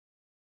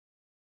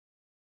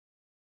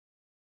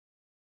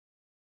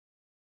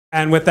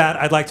And with that,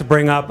 I'd like to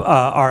bring up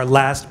our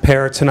last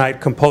pair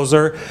tonight,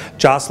 composer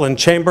Jocelyn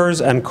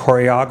Chambers and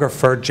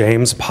choreographer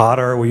James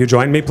Potter. Will you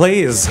join me,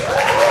 please?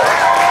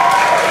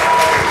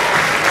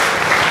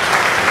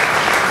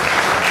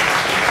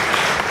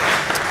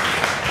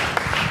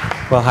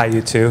 Well, hi,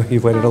 you two.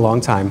 You've waited a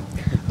long time.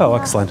 Oh,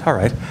 excellent. All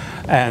right.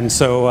 And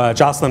so,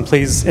 Jocelyn,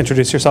 please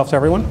introduce yourself to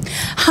everyone.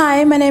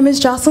 Hi, my name is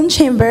Jocelyn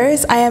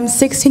Chambers. I am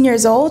 16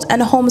 years old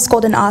and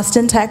homeschooled in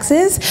Austin,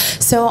 Texas.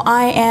 So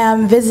I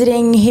am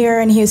visiting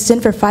here in Houston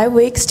for 5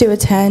 weeks to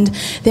attend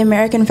the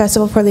American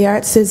Festival for the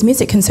Arts'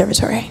 Music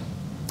Conservatory.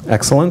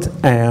 Excellent.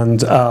 And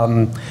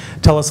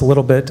tell us a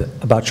little bit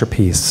about your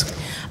piece.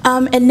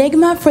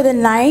 Enigma for the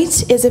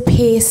Night is a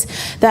piece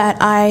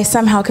that I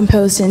somehow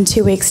composed in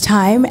 2 weeks'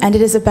 time, and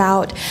it is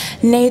about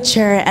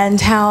nature and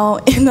how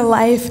in the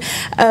life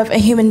of a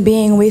human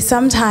being we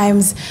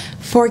sometimes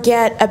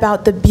forget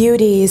about the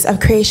beauties of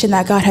creation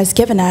that God has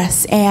given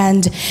us,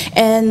 and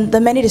the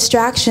many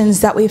distractions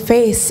that we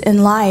face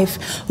in life.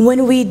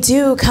 When we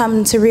do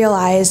come to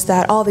realize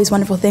that all these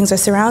wonderful things are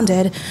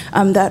surrounded,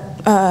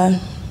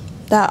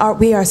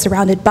 we are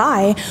surrounded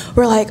by,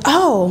 we're like,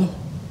 oh,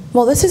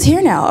 well, this is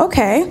here now.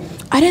 Okay,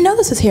 I didn't know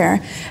this was here.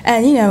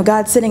 And you know,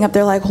 God's sitting up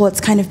there like, well, it's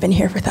kind of been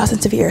here for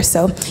thousands of years,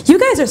 so you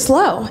guys are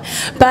slow.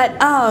 But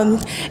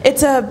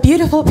it's a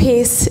beautiful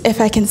piece, if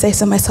I can say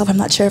so myself. I'm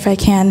not sure if I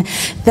can.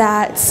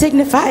 That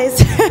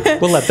signifies.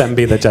 We'll let them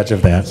be the judge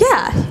of that.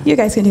 Yeah, you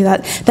guys can do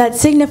that. That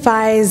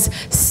signifies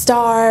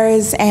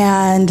stars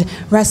and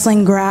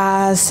rustling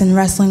grass and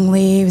rustling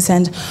leaves,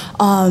 and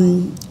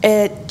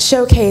it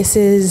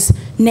showcases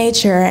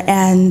nature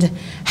and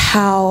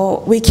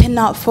how we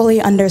cannot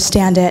fully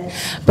understand it,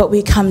 but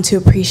we come to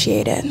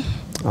appreciate it.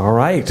 All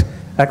right,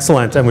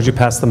 excellent. And would you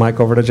pass the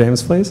mic over to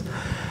James, please?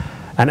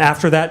 And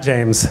after that,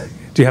 James,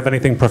 do you have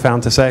anything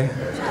profound to say?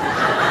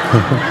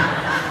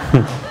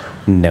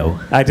 No.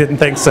 I didn't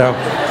think so.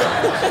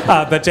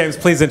 But James,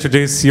 please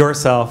introduce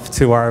yourself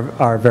to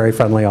our very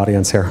friendly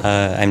audience here.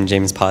 I'm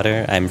James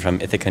Potter. I'm from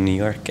Ithaca, New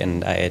York,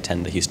 and I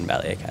attend the Houston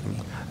Ballet Academy.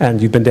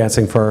 And you've been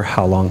dancing for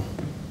how long?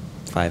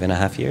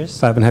 5.5 years.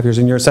 5.5 years,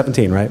 and you're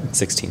 17, right?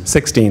 16.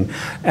 16,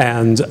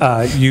 and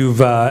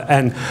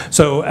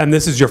and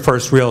this is your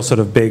first real sort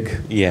of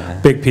big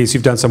piece.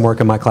 You've done some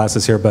work in my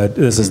classes here, but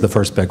this is the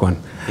first big one.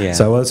 Yeah.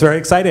 So it's very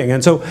exciting,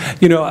 and so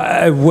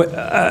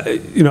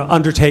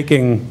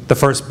undertaking the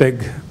first big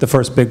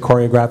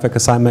choreographic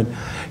assignment.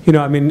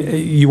 I mean,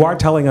 you are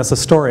telling us a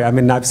story. I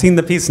mean, I've seen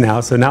the piece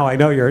now, so now I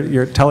know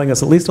you're telling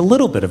us at least a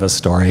little bit of a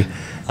story.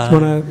 Do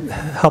you want to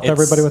help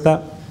everybody with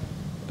that?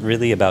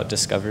 Really about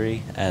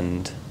discovery,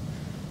 and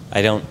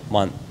I don't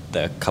want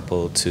the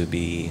couple to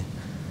be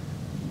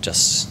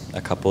just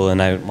a couple,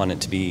 and I want it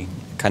to be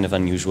kind of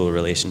unusual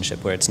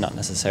relationship where it's not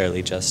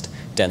necessarily just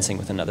dancing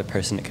with another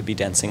person. It could be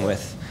dancing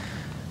with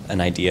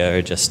an idea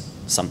or just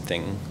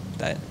something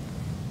that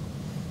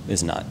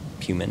is not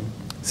human.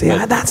 See,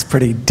 that's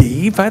pretty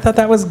deep. I thought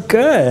that was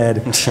good.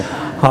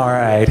 All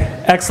right,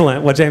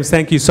 excellent. Well, James,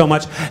 thank you so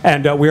much.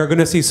 And we are going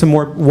to see some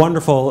more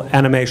wonderful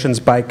animations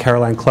by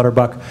Caroline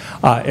Clutterbuck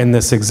in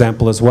this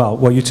example as well.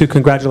 Well, you two,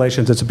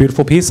 congratulations. It's a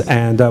beautiful piece,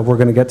 and we're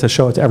going to get to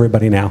show it to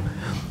everybody now.